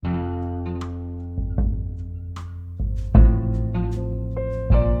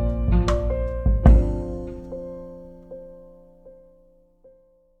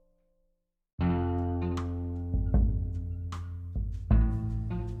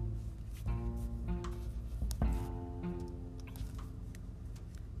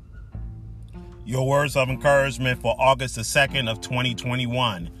Your words of encouragement for August the 2nd of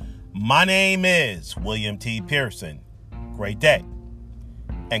 2021. My name is William T. Pearson. Great day.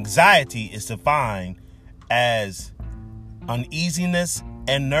 Anxiety is defined as uneasiness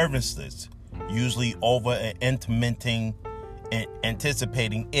and nervousness, usually over an intermittent and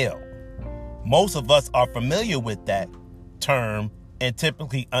anticipating ill. Most of us are familiar with that term and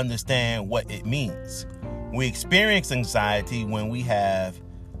typically understand what it means. We experience anxiety when we have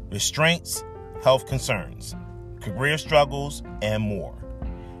restraints, health concerns, career struggles, and more.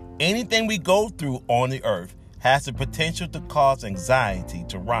 Anything we go through on the earth has the potential to cause anxiety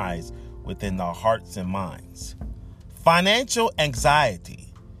to rise within our hearts and minds. Financial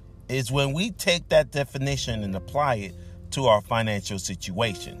anxiety is when we take that definition and apply it to our financial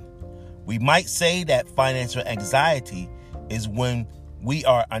situation. We might say that financial anxiety is when we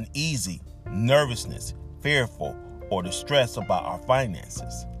are uneasy, nervousness, fearful, or distressed about our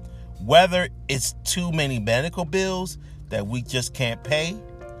finances. Whether it's too many medical bills that we just can't pay,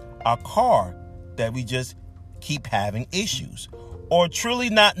 a car that we just keep having issues, or truly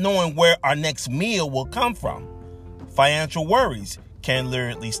not knowing where our next meal will come from. Financial worries can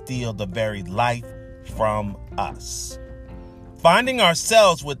literally steal the very life from us. Finding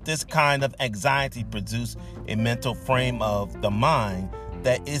ourselves with this kind of anxiety produces a mental frame of the mind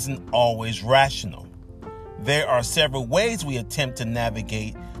that isn't always rational. There are several ways we attempt to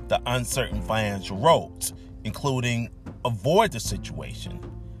navigate the uncertain financial roads, including avoid the situation,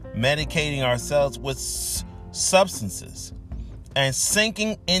 medicating ourselves with substances, and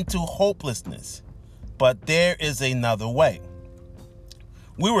sinking into hopelessness. But there is another way.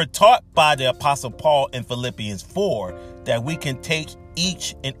 We were taught by the Apostle Paul in Philippians 4 that we can take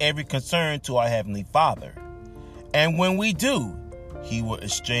each and every concern to our Heavenly Father. And when we do, He will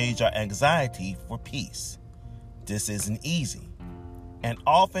exchange our anxiety for peace. This isn't easy, and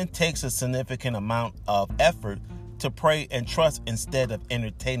often takes a significant amount of effort to pray and trust instead of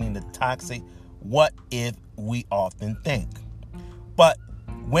entertaining the toxic what if we often think. But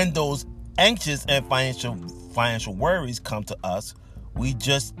when those anxious and financial worries come to us, we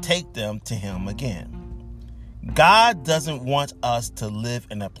just take them to Him again. God doesn't want us to live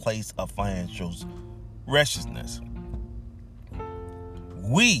in a place of financial wretchedness.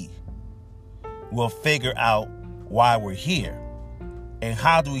 We will figure out why we're here and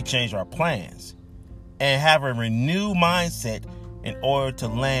how do we change our plans and have a renewed mindset in order to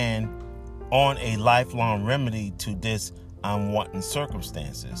land on a lifelong remedy to this unwanted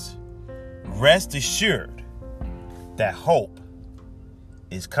circumstances. Rest assured that hope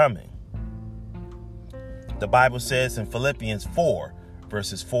is coming. The Bible says in Philippians 4,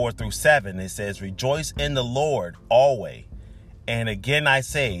 verses 4 through 7, it says, "Rejoice in the Lord always. And again I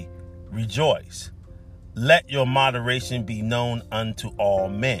say, rejoice. Let your moderation be known unto all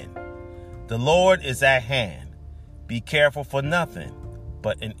men. The Lord is at hand. Be careful for nothing,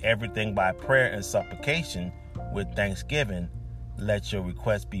 but in everything by prayer and supplication with thanksgiving, let your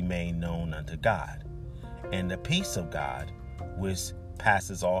requests be made known unto God. And the peace of God, which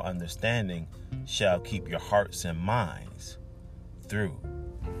passes all understanding, shall keep your hearts and minds through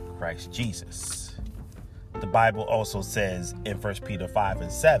Christ Jesus." The Bible also says in 1 Peter 5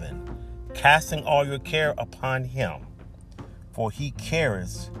 and 7, "Casting all your care upon Him, for He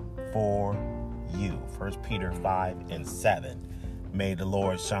careth for you." 1 Peter 5 and 7. May the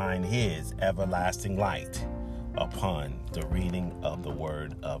Lord shine His everlasting light upon the reading of the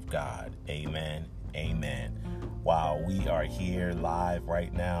Word of God. Amen. Amen. While we are here live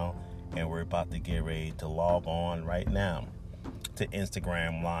right now, and we're about to get ready to log on right now to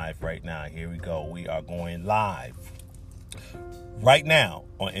Instagram Live right now. Here we go. We are going live right now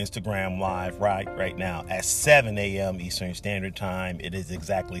on Instagram Live right now at 7 a.m. Eastern Standard Time. It is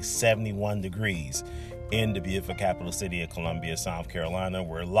exactly 71 degrees in the beautiful capital city of Columbia, South Carolina.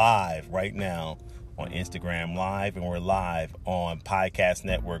 We're live right now on Instagram Live, and we're live on podcast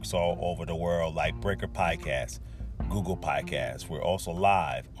networks all over the world like Breaker Podcast, Google Podcasts. We're also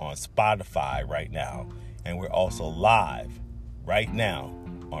live on Spotify right now, and we're also live right now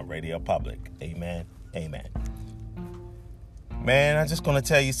on Radio Public. Amen. Amen. Man, I'm just going to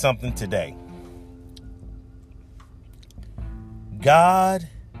tell you something today. God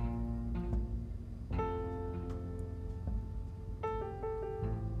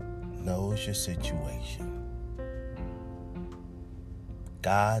knows your situation.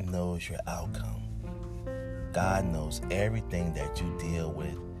 God knows your outcome. God knows everything that you deal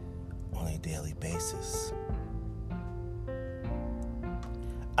with on a daily basis.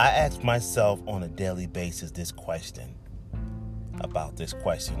 I ask myself on a daily basis this question, about this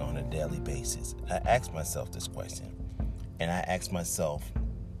question on a daily basis. I ask myself this question, and I ask myself,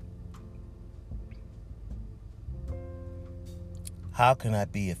 How can I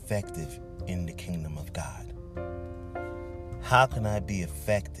be effective in the kingdom of God? How can I be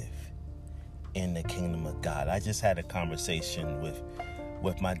effective in the kingdom of God? I just had a conversation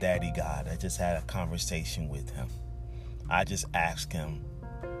with my daddy God. I just had a conversation with him. I just asked him,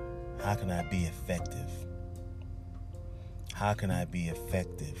 how can I be effective? How can I be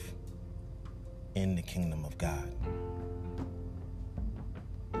effective in the kingdom of God?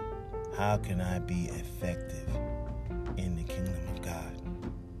 How can I be effective in the kingdom of God?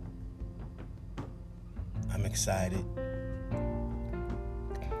 I'm excited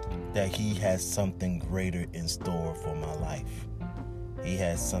that he has something greater in store for my life. He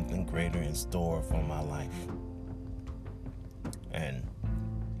has something greater in store for my life. And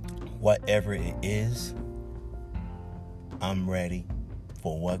whatever it is, I'm ready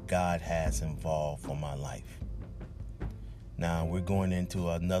for what God has involved for my life. Now, we're going into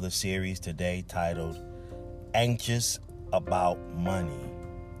another series today titled Anxious About Money.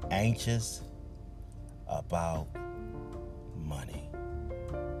 Anxious about money.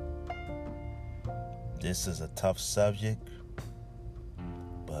 This is a tough subject,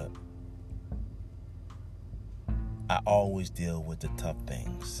 but I always deal with the tough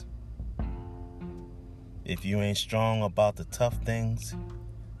things. If you ain't strong about the tough things,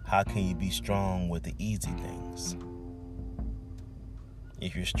 how can you be strong with the easy things?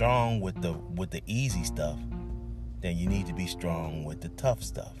 If you're strong with the easy stuff, then you need to be strong with the tough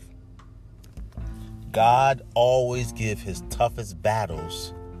stuff. God always gives his toughest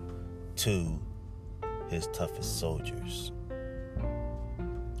battles to his toughest soldiers.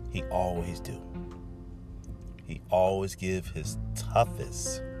 He always do. He always gives his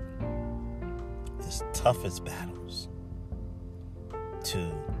toughest battles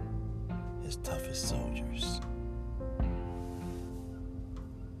to his toughest soldiers.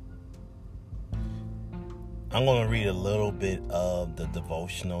 I'm going to read a little bit of the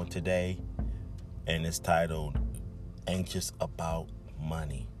devotional today, and it's titled Anxious About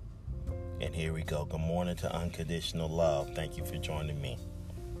Money. And here we go. Good morning to Unconditional Love. Thank you for joining me.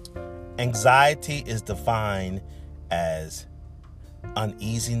 Anxiety is defined as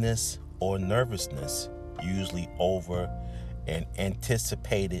uneasiness or nervousness, usually over an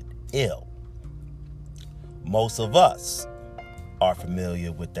anticipated ill. Most of us are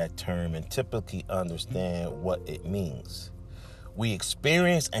familiar with that term and typically understand what it means. We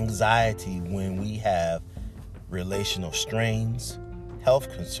experience anxiety when we have relational strains,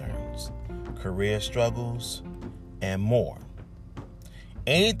 health concerns, career struggles, and more.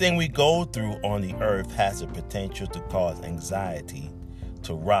 Anything we go through on the earth has the potential to cause anxiety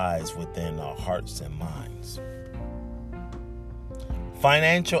to rise within our hearts and minds.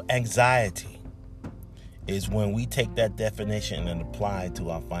 Financial anxiety is when we take that definition and apply it to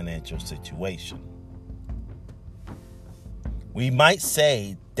our financial situation. We might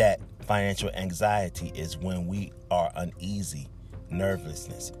say that financial anxiety is when we are uneasy,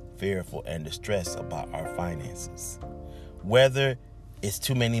 nervousness, fearful, and distressed about our finances. Whether it's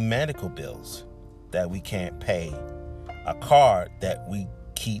too many medical bills that we can't pay, a car that we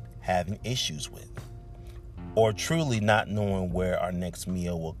keep having issues with, or truly not knowing where our next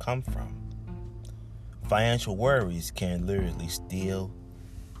meal will come from. Financial worries can literally steal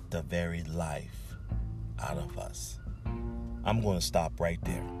the very life out of us. I'm going to stop right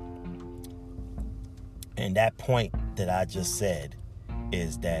there. And that point that I just said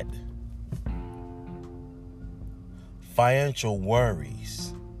is that financial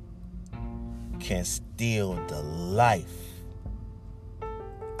worries can steal the life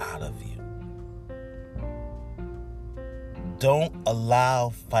out of you. Don't allow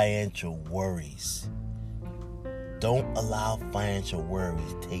financial worries. Don't allow financial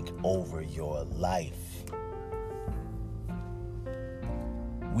worries take over your life.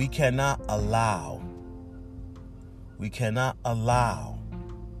 We cannot allow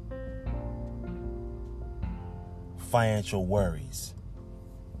financial worries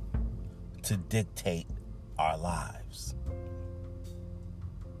to dictate our lives.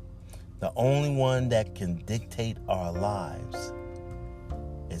 The only one that can dictate our lives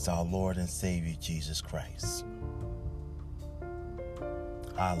is our Lord and Savior, Jesus Christ.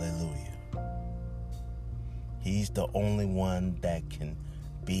 Hallelujah. He's the only one that can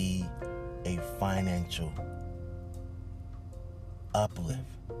be a financial uplift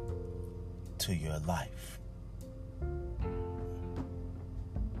to your life.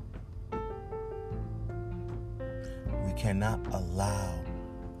 We cannot allow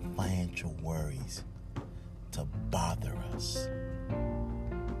financial worries to bother us.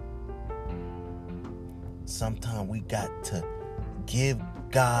 Sometimes we got to give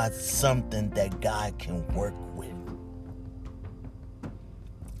God something that God can work with.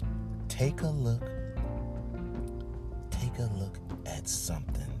 take a look at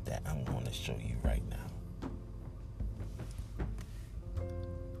something that I'm going to show you right now.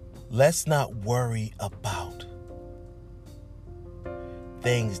 Let's not worry about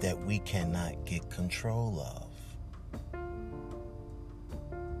things that we cannot get control of.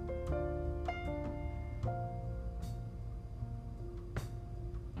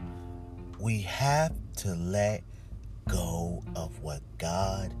 We have to let go of what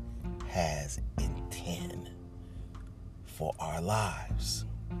God has intended for our lives.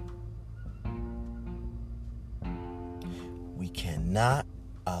 We cannot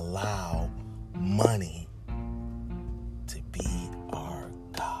allow money to be our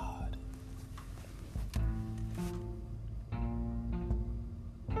God.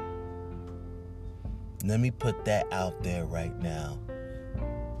 Let me put that out there right now.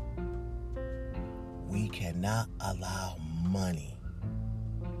 We cannot allow money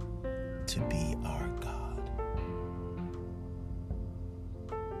to be our God.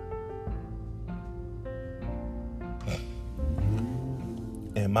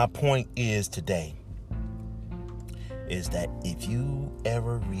 And my point is today is that if you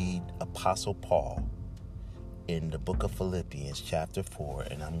ever read Apostle Paul in the book of Philippians chapter 4,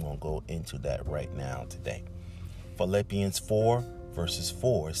 and I'm going to go into that right now today. Philippians 4 verses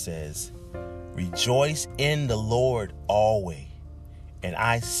 4 says, "Rejoice in the Lord always, and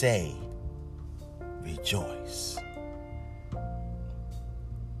I say, rejoice."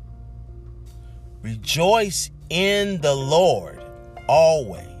 Rejoice in the Lord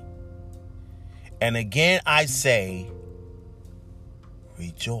always. And again I say,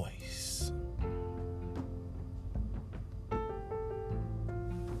 rejoice.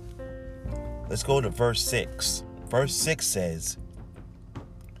 Let's go to verse 6. Verse 6 says,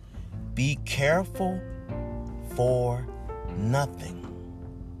 "Be careful for nothing,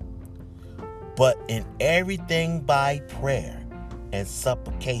 but in everything by prayer and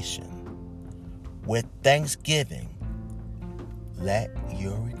supplication, with thanksgiving, let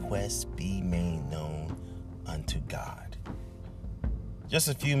your requests be made known unto God." Just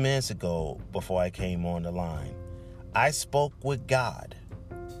a few minutes ago, before I came on the line, I spoke with God,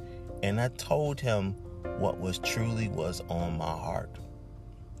 and I told him what truly was on my heart.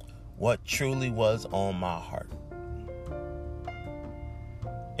 What truly was on my heart.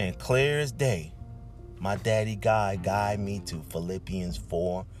 And clear as day, my daddy God guided me to Philippians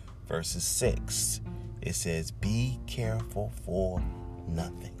 4 verses 6. It says, "Be careful for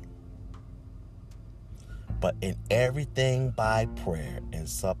nothing, but in everything by prayer and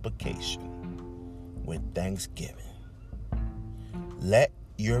supplication with thanksgiving, let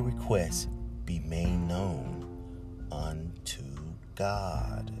your requests be made known unto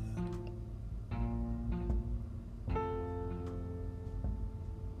God."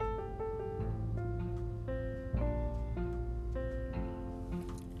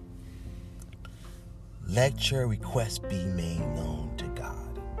 Let your requests be made known to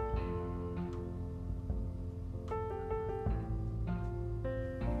God.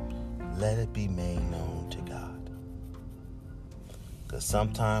 Let it be made known to God. Because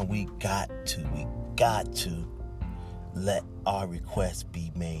sometimes we got to let our requests be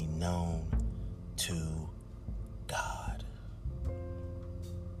made known to God.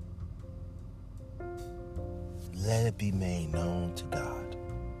 Let it be made known to God.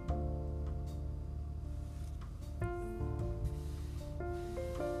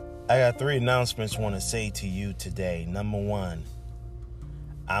 I got 3 announcements I want to say to you today. Number 1,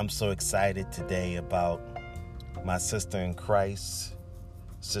 I'm so excited today about my sister in Christ,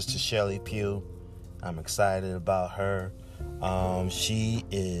 Sister Shelly Pugh. I'm excited about her. She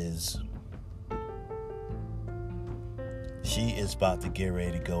is about to get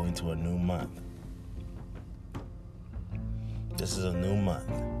ready to go into a new month. This is a new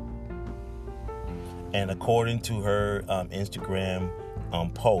month. And according to her Instagram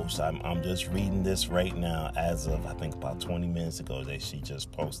post, I'm just reading this right now as of, I think, about 20 minutes ago that she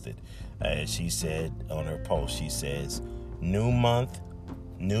just posted. She said on her post, she says, "New month,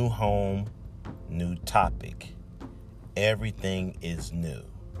 new home, new topic. Everything is new.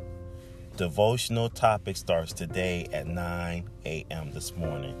 Devotional topic starts today at 9 a.m. this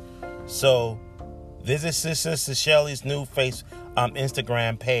morning." So visit Sister Shelly's new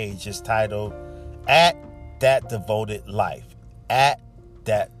Instagram page. Is titled "At That Devoted Life." At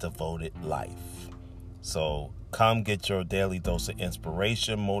That Devoted Life. So come get your daily dose of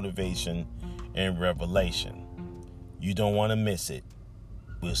inspiration, motivation, and revelation. You don't want to miss it.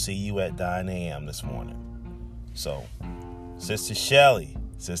 We'll see you at 9 a.m. this morning. So, Sister Shelly,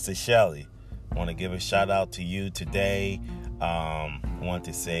 I want to give a shout out to you today. I want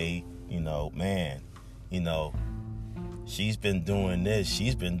to say Man, she's been doing this.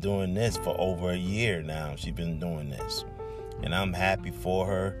 She's been doing this for over a year now. She's been doing this. And I'm happy for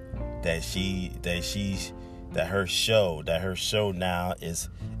her that her show now is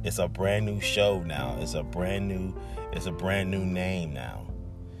a brand new show now. It's a brand new name now.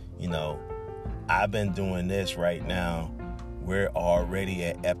 I've been doing this right now. We're already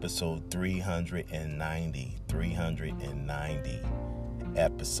at episode 390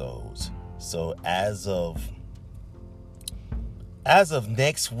 episodes. So as of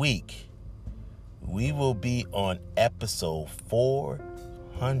next week, we will be on episode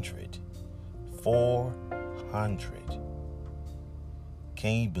 400. 400.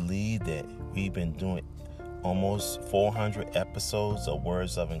 Can you believe that we've been doing almost 400 episodes of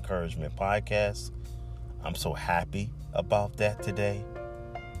Words of Encouragement podcast? I'm so happy about that today.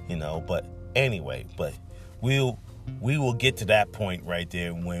 But anyway, we will get to that point right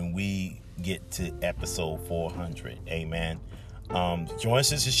there when we get to episode 400. Amen. Join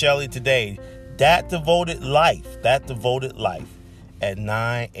Sister Shelley today. That devoted life at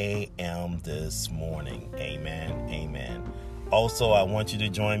 9 a.m. this morning. Amen. Also, I want you to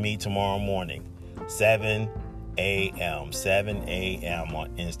join me tomorrow morning, 7 a.m. on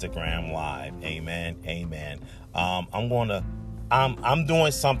Instagram Live. Amen. I'm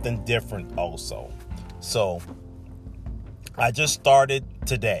doing something different also. So I just started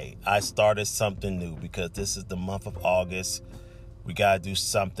today. I started something new because this is the month of August. We got to do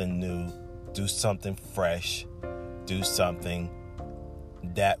something new, do something fresh, do something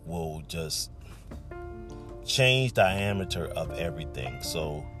that will just change the diameter of everything.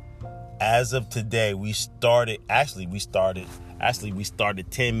 So as of today, we started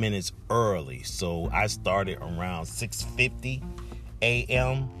 10 minutes early. So I started around 6:50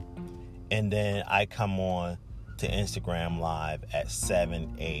 a.m. and then I come on to Instagram Live at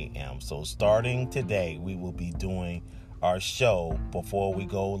 7 a.m. So starting today, we will be doing our show before we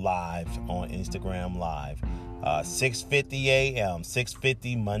go live on Instagram Live. 6:50 a.m.,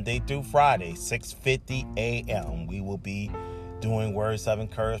 6:50 Monday through Friday, 6:50 a.m. We will be doing Words of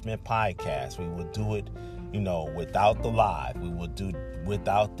Encouragement podcast. We will do it, without the live. We will do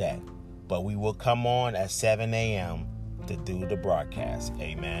without that. But we will come on at 7 a.m. to do the broadcast.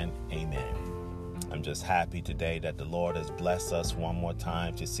 Amen. I'm just happy today that the Lord has blessed us one more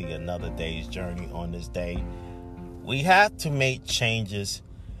time to see another day's journey on this day. We have to make changes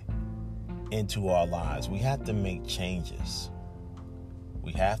into our lives. We have to make changes.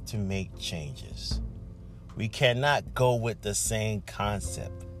 We cannot go with the same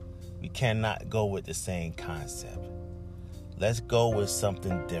concept. Let's go with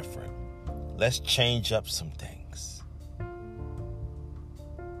something different. Let's change up some things.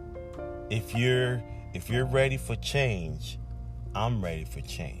 If you're ready for change, I'm ready for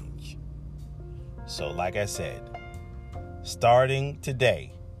change. So like I said, starting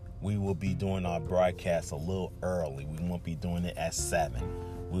today, we will be doing our broadcast a little early. We won't be doing it at 7.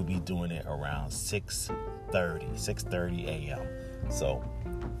 We'll be doing it around 6:30 a.m. So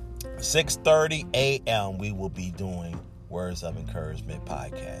 6:30 a.m. we will be doing Words of Encouragement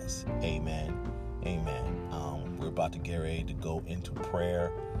podcast. Amen. We're about to get ready to go into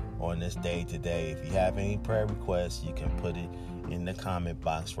prayer on this day today. If you have any prayer requests, you can put it in the comment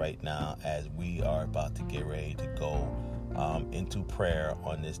box right now as we are about to get ready to go into prayer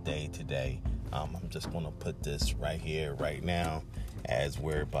on this day today. I'm just going to put this right here, right now, as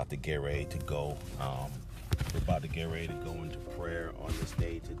we're about to get ready to go. We're about to get ready to go into prayer on this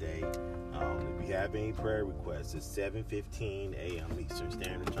day today. If you have any prayer requests, it's 7:15 a.m. Eastern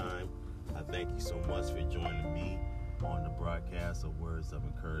Standard Time. I thank you so much for joining me on the broadcast of Words of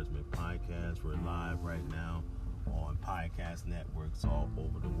Encouragement podcast. We're live right now on podcast networks all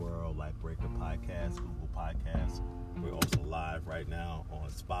over the world, like Breaker Podcasts, Google Podcasts. We're also live right now on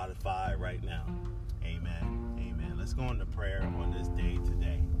Spotify right now. Amen. Let's go into prayer on this day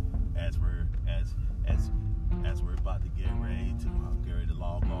today, as we're about to get ready to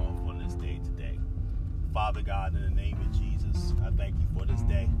log off on this day today. Father God, in the name of Jesus, I thank you for this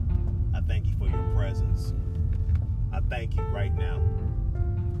day. I thank you for your presence. I thank you right now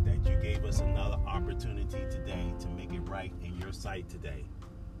that you gave us another opportunity today to make it right in your sight today.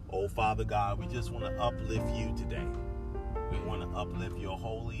 Oh, Father God, we just want to uplift you today. We want to uplift your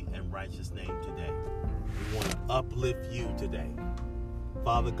holy and righteous name today. We want to uplift you today.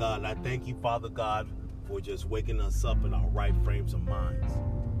 Father God, I thank you, Father God, for just waking us up in our right frames of minds.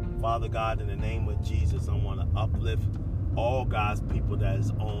 Father God, in the name of Jesus, I want to uplift all God's people that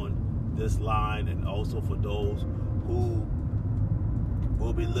is on this line, and also for those who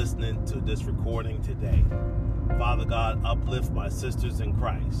will be listening to this recording today. Father God, uplift my sisters in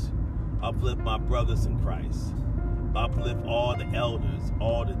Christ. Uplift my brothers in Christ. Uplift all the elders,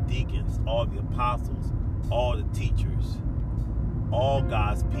 all the deacons, all the apostles, all the teachers, all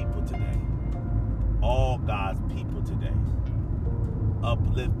God's people today. All God's people today.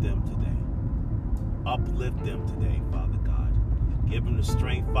 Uplift them today. Uplift them today, Father God. Give them the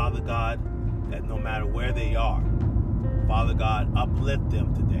strength, Father God, that no matter where they are, Father God, uplift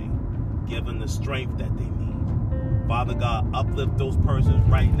them today. Give them the strength that they need. Father God, uplift those persons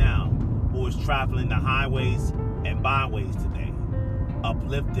right now who is traveling the highways and byways today.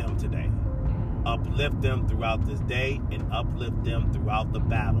 Uplift them today. Uplift them throughout this day and uplift them throughout the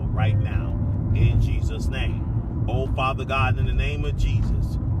battle right now in Jesus' name. Oh, Father God, in the name of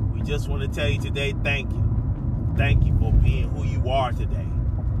Jesus, we just want to tell you today, thank you. Thank you for being who you are today.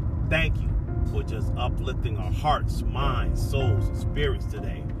 Thank you for just uplifting our hearts, minds, souls, and spirits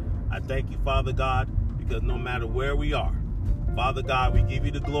today. I thank you, Father God, because no matter where we are, Father God, we give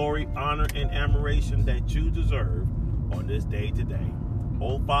you the glory, honor, and admiration that you deserve on this day today.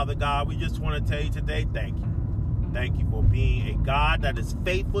 Oh, Father God, we just want to tell you today, thank you. Thank you for being a God that is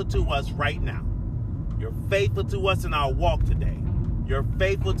faithful to us right now. You're faithful to us in our walk today. You're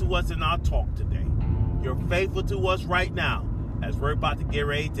faithful to us in our talk today. You're faithful to us right now as we're about to get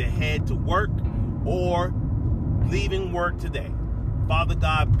ready to head to work or leaving work today. Father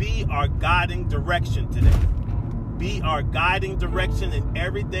God, be our guiding direction today. Be our guiding direction in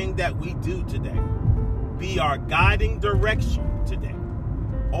everything that we do today. Be our guiding direction today.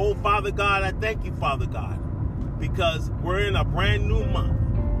 Oh, Father God, I thank you, Father God, because we're in a brand new month,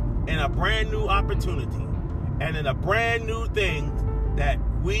 in a brand new opportunity, and in a brand new thing that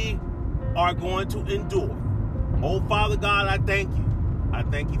we are going to endure. Oh, Father God, I thank you. I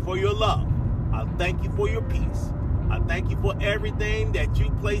thank you for your love. I thank you for your peace. I thank you for everything that you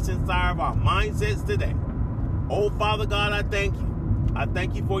place inside of our mindsets today. Oh, Father God, I thank you. I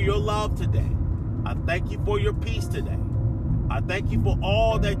thank you for your love today. I thank you for your peace today. I thank you for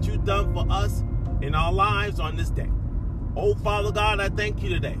all that you've done for us in our lives on this day. Oh, Father God, I thank you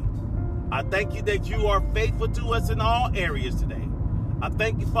today. I thank you that you are faithful to us in all areas today. I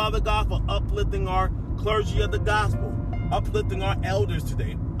thank you, Father God, for uplifting our clergy of the gospel, uplifting our elders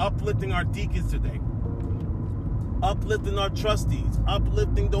today, uplifting our deacons today, uplifting our trustees,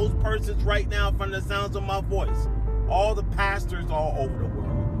 uplifting those persons right now from the sounds of my voice, all the pastors all over the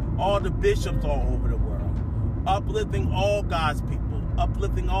world, all the bishops all over the world, uplifting all God's people,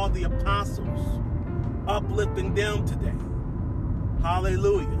 uplifting all the apostles, uplifting them today.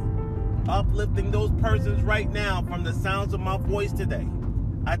 Hallelujah. Uplifting those persons right now from the sounds of my voice today.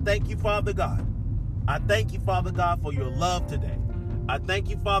 I thank you, Father God. I thank you, Father God, for your love today. I thank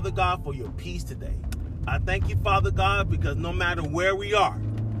you, Father God, for your peace today. I thank you, Father God, because no matter where we are,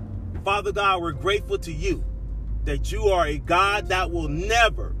 Father God, we're grateful to you that you are a God that will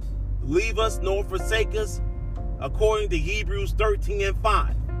never leave us nor forsake us, according to Hebrews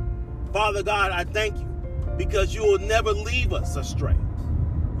 13:5. Father God, I thank you because you will never leave us astray.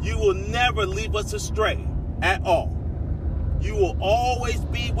 You will never leave us astray at all. You will always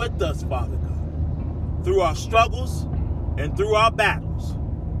be with us, Father God, through our struggles and through our battles.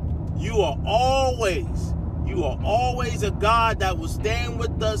 You are always a God that will stand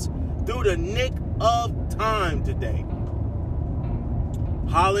with us through the nick of time today.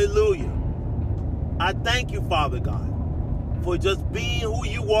 Hallelujah. I thank you, Father God, for just being who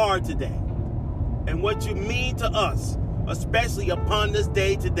you are today and what you mean to us, especially upon this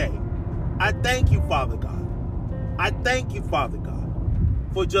day today. I thank you, Father God. I thank you, Father God,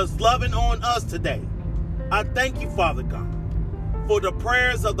 for just loving on us today. I thank you, Father God, for the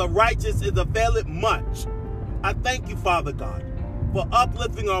prayers of the righteous is availeth much. I thank you, Father God, for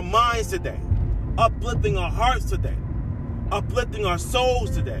uplifting our minds today, uplifting our hearts today, uplifting our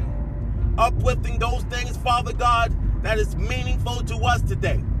souls today, uplifting those things, Father God, that is meaningful to us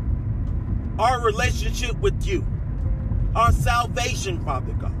today. Our relationship with you, our salvation,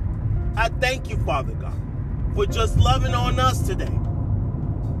 Father God. I thank you, Father God, for just loving on us today.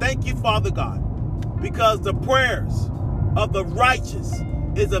 Thank you, Father God, because the prayers of the righteous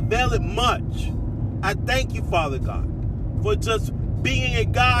is availeth much. I thank you, Father God, for just being a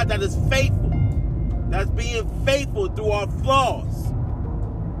God that is faithful, that's being faithful through our flaws.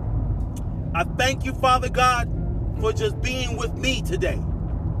 I thank you, Father God, for just being with me today.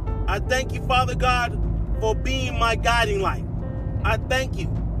 I thank you, Father God, for being my guiding light. I thank you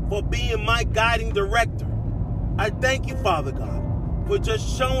for being my guiding director. I thank you, Father God, for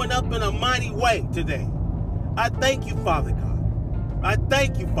just showing up in a mighty way today. I thank you, Father God. I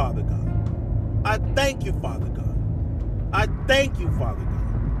thank you, Father God. I thank you, Father God. I thank you, Father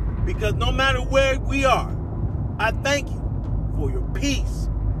God, because no matter where we are, I thank you for your peace.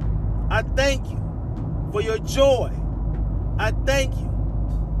 I thank you for your joy. I thank you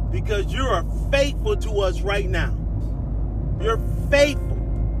because you are faithful to us right now. You're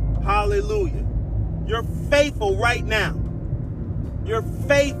faithful. Hallelujah. You're faithful right now. You're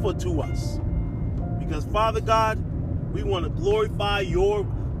faithful to us. Because, Father God, we want to glorify your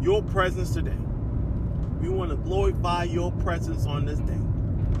presence today. We want to glorify your presence on this day.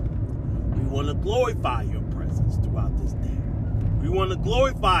 We want to glorify your presence throughout this day. We want to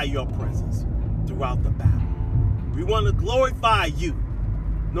glorify your presence throughout the battle. We want to glorify you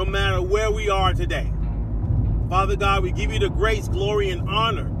no matter where we are today. Father God, we give you the grace, glory, and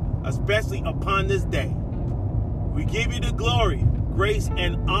honor, especially upon this day. We give you the glory, grace,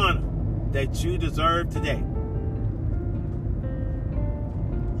 and honor that you deserve today.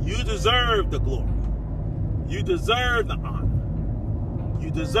 You deserve the glory. You deserve the honor. You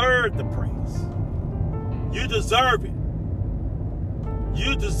deserve the praise. You deserve it.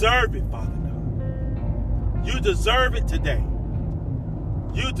 You deserve it, Father God. You deserve it today.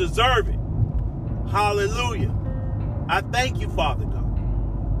 You deserve it. Hallelujah. I thank you, Father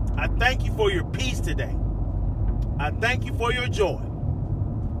God. I thank you for your peace today. I thank you for your joy.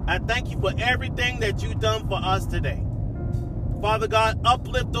 I thank you for everything that you've done for us today. Father God,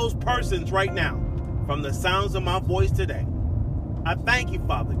 uplift those persons right now from the sounds of my voice today. I thank you,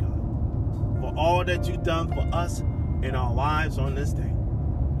 Father God, for all that you've done for us in our lives on this day.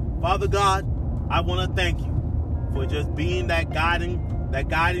 Father God, I want to thank you for just being that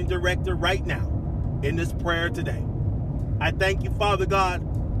guiding director right now in this prayer today. I thank you, Father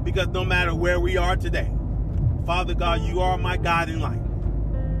God, because no matter where we are today, Father God, you are my guiding light.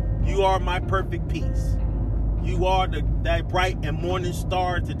 You are my perfect peace. You are that bright and morning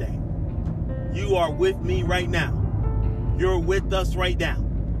star today. You are with me right now. You're with us right now.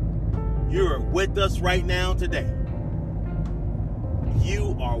 You're with us right now today.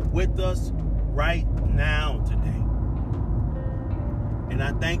 You are with us right now today. And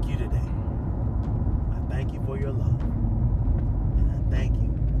I thank you today. I thank you for your love. And I thank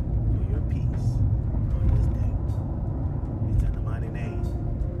you for your peace on this day. It's in the mighty name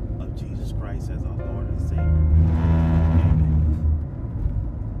of Jesus Christ as our Lord and Savior. Amen.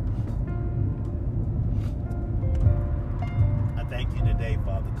 I thank you today,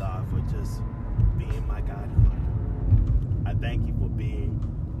 Father God, for just being my guiding light. I thank you for being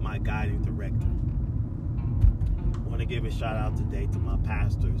my guiding director. I want to give a shout out today to my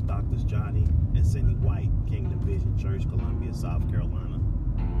pastors, Drs. Johnny and Cindy White, Kingdom Vision Church, Columbia, South Carolina.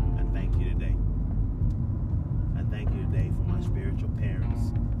 I thank you today. I thank you today for my spiritual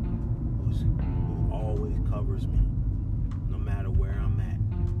parents who always covers me no matter where I'm at.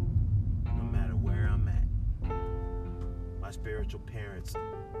 No matter where I'm at. My spiritual parents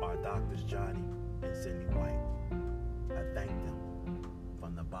are Drs. Johnny and Cindy White. I thank them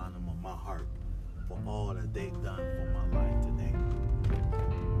from the bottom of my heart for all that they've done for my life today.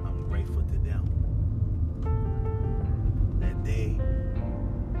 I'm grateful to them that they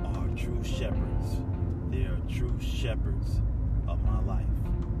are true shepherds. They are true shepherds of my life.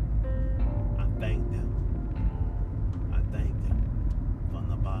 I thank them. I thank them from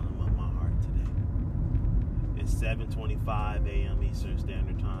the bottom of my heart today. It's 7:25 a.m. Eastern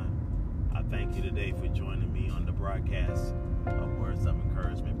Standard Time. I thank you today for joining me on the broadcast of Words of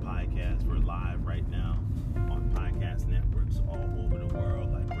Encouragement podcast. We're live right now on podcast networks all over the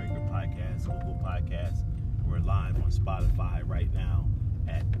world, like Breaker Podcasts, Google Podcasts. We're live on Spotify right now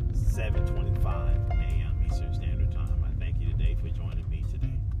at 7:25 a.m. Eastern Standard Time. I thank you today for joining me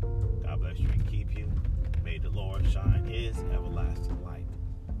today. God bless you and keep you. May the Lord shine his everlasting light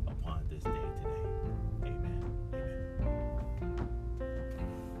upon this day today. Amen. Amen.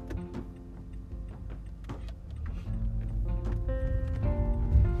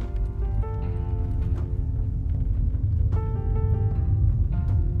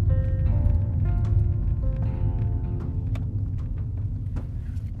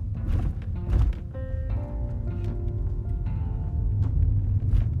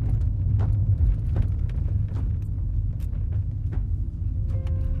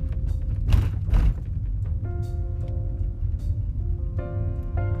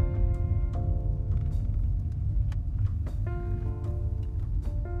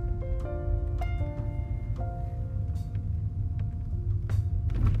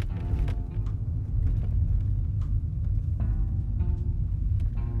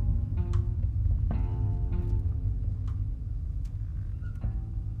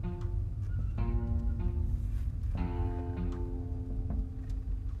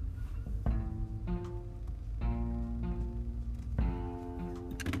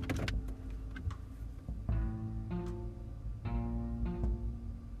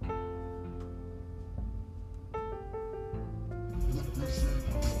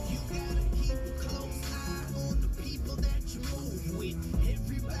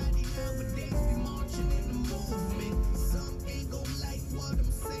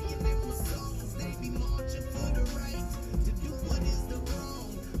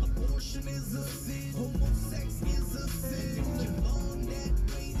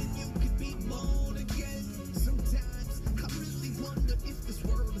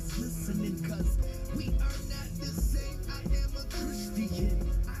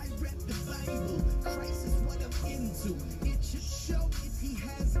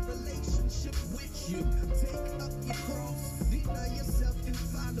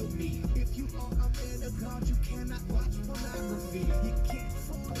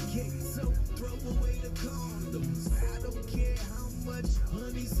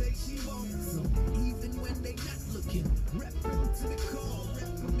 Rep them to the core,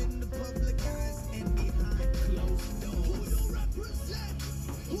 rep them in the public eyes and behind closed doors. Who you represent?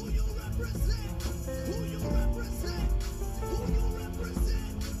 Who you represent? Who you represent? Who you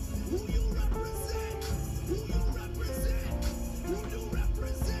represent? Who you represent? Who you represent? Who you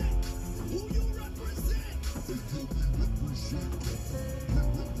represent? Who you represent? They could be represent. They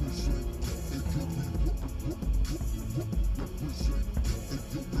represent. They could be represent. They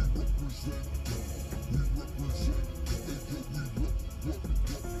could be represent. We represent. They could be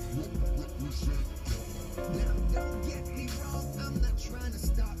represent. Now don't get me wrong, I'm not trying to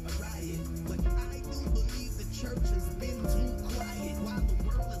start a riot, but I do believe the church has been too quiet while the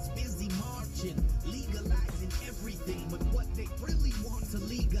world is busy marching, legalizing everything. But what they really want to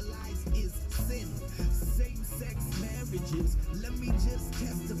legalize is sin, same-sex marriages. Let me just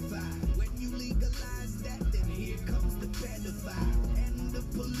testify. When you legalize that, then here comes the pedophile and the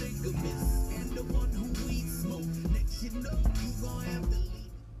polygamist and the one who weed smoke. Next you know, you gonna have to leave.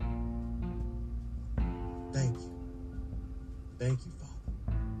 Thank you. Thank you, Father.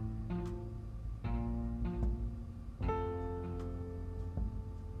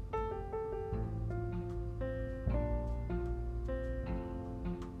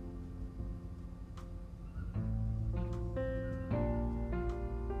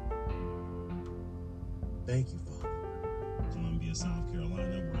 Thank you, Father. Columbia, South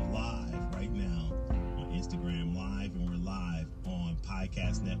Carolina. We're live right now on Instagram Live, and we're live on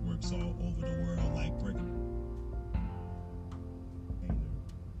podcast networks all over the world like Breaker.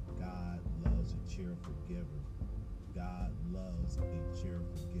 God loves a cheerful giver. God loves a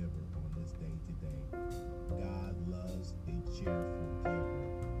cheerful giver on this day today. God loves a cheerful giver.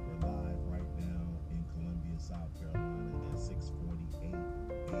 We're live right now in Columbia, South Carolina at 6:48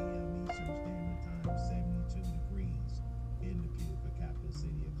 a.m. Eastern Standard Time, 72 degrees in the beautiful capital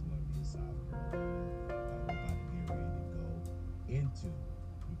city of Columbia, South Carolina.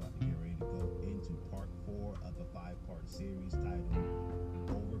 We're about to get ready to go into part 4 of a 5-part series titled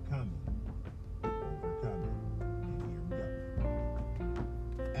Overcoming. And here we go.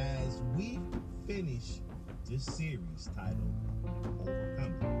 As we finish this series titled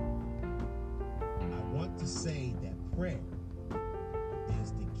Overcoming, I want to say that prayer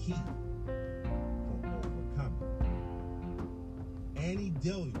is the key for overcoming. Annie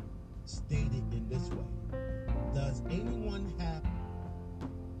Dillard stated in this way: does anyone have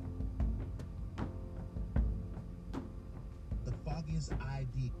the foggiest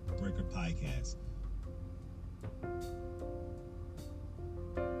idea? Breaker Podcast.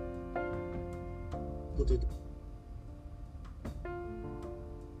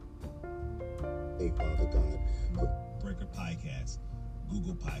 Hey, Father God. Breaker Podcast,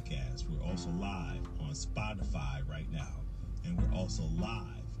 Google Podcasts. We're also live on Spotify right now. And we're also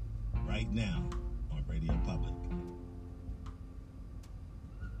live right now on Radio Public.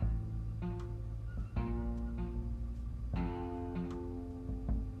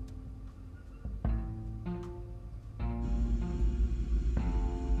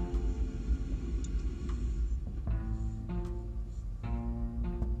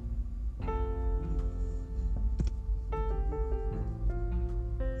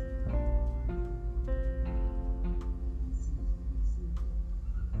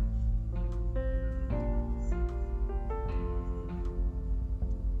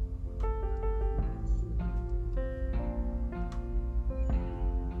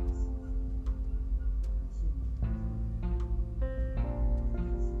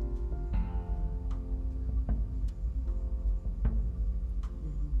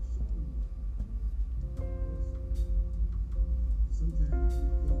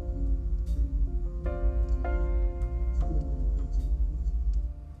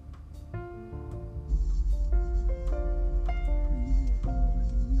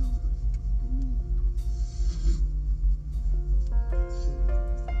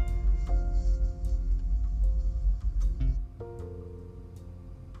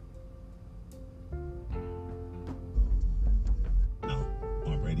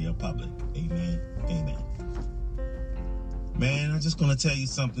 Public. Amen. Amen. Man, I'm just going to tell you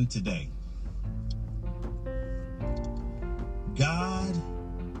something today. God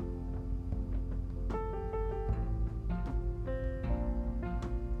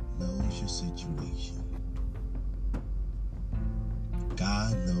knows your situation.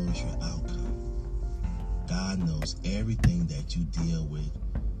 God knows your outcome. God knows everything that you deal with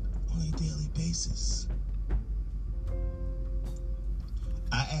on a daily basis.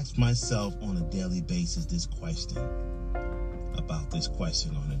 I ask myself on a daily basis this question, about this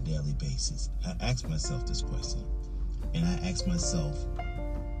question on a daily basis. I ask myself this question, and I ask myself,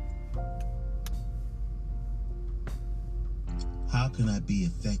 can I be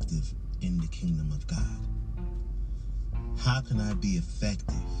effective in the kingdom of God? How can I be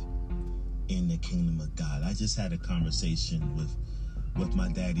effective in the kingdom of God? I just had a conversation with my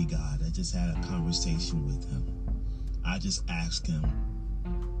daddy God. I just had a conversation with him. I just asked him,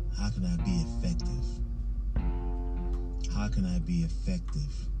 how can I be effective? How can I be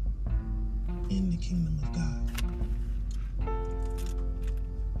effective in the kingdom of God?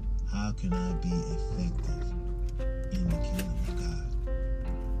 How can I be effective in the kingdom of God?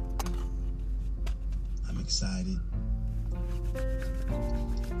 I'm excited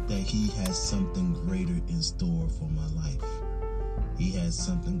that he has something greater in store for my life. He has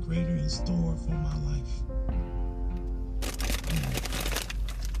something greater in store for my life. And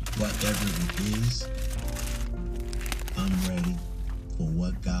whatever it is, I'm ready for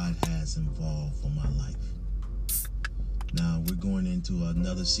what God has involved for my life. Now, we're going into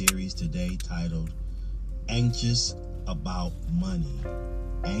another series today titled Anxious About Money.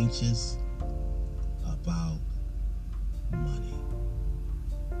 Anxious about money.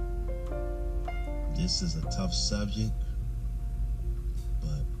 This is a tough subject,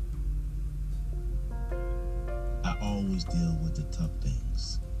 but I always deal with the tough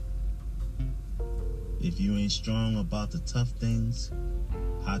things. If you ain't strong about the tough things,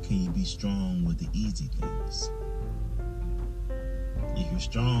 how can you be strong with the easy things? If you're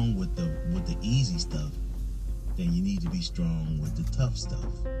strong with the easy stuff, then you need to be strong with the tough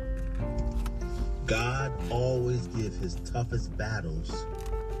stuff. God always gives his toughest battles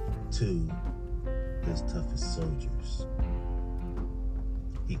to his toughest soldiers.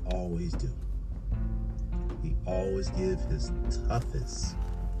 He always do. He always gives his toughest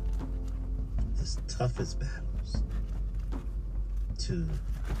battles to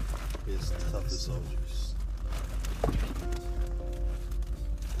his toughest soldiers.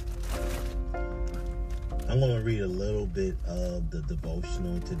 I'm going to read a little bit of the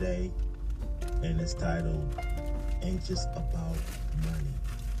devotional today, and it's titled Anxious About Money.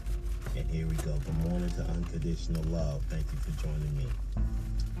 And here we go. Good morning to Unconditional Love. Thank you for joining me.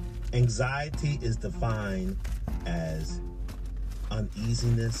 Anxiety is defined as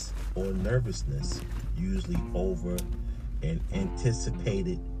uneasiness or nervousness, usually over an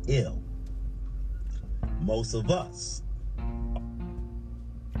anticipated ill. Most of us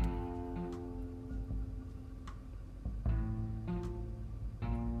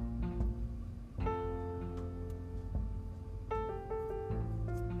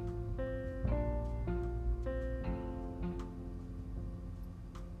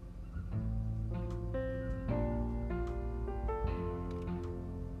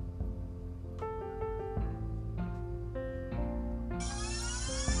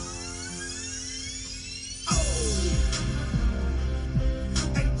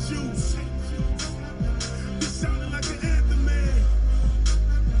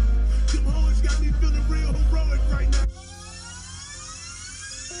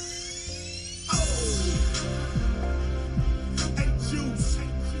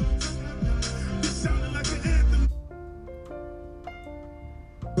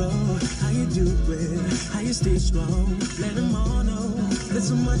how you do it, how you stay strong, let them all know there's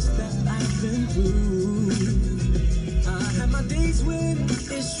so much that I've been through. I had my days when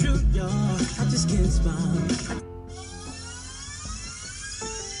it's true, y'all, I just can't smile.